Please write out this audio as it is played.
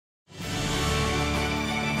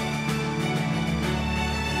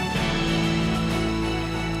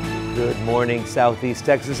Good morning, Southeast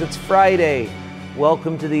Texas. It's Friday.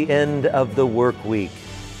 Welcome to the end of the work week.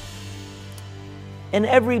 In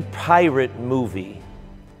every pirate movie,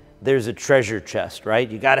 there's a treasure chest, right?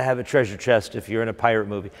 You got to have a treasure chest if you're in a pirate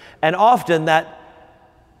movie. And often that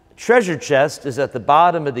treasure chest is at the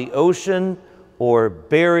bottom of the ocean or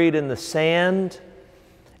buried in the sand.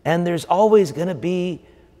 And there's always going to be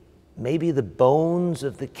maybe the bones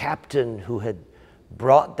of the captain who had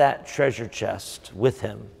brought that treasure chest with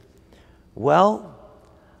him. Well,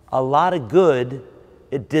 a lot of good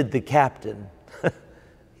it did the captain.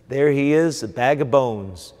 There he is, a bag of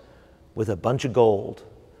bones with a bunch of gold.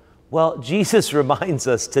 Well, Jesus reminds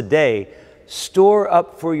us today, store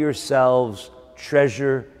up for yourselves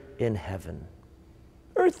treasure in heaven.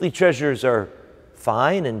 Earthly treasures are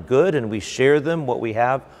fine and good, and we share them, what we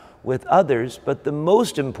have, with others, but the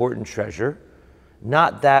most important treasure,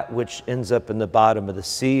 not that which ends up in the bottom of the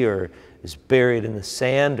sea or is buried in the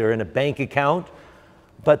sand or in a bank account,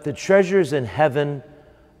 but the treasures in heaven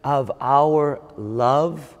of our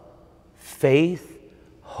love, faith,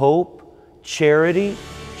 hope, charity,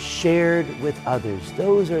 shared with others.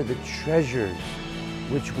 Those are the treasures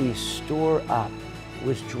which we store up,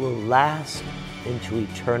 which will last into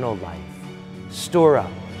eternal life. Store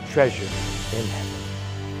up treasure in heaven.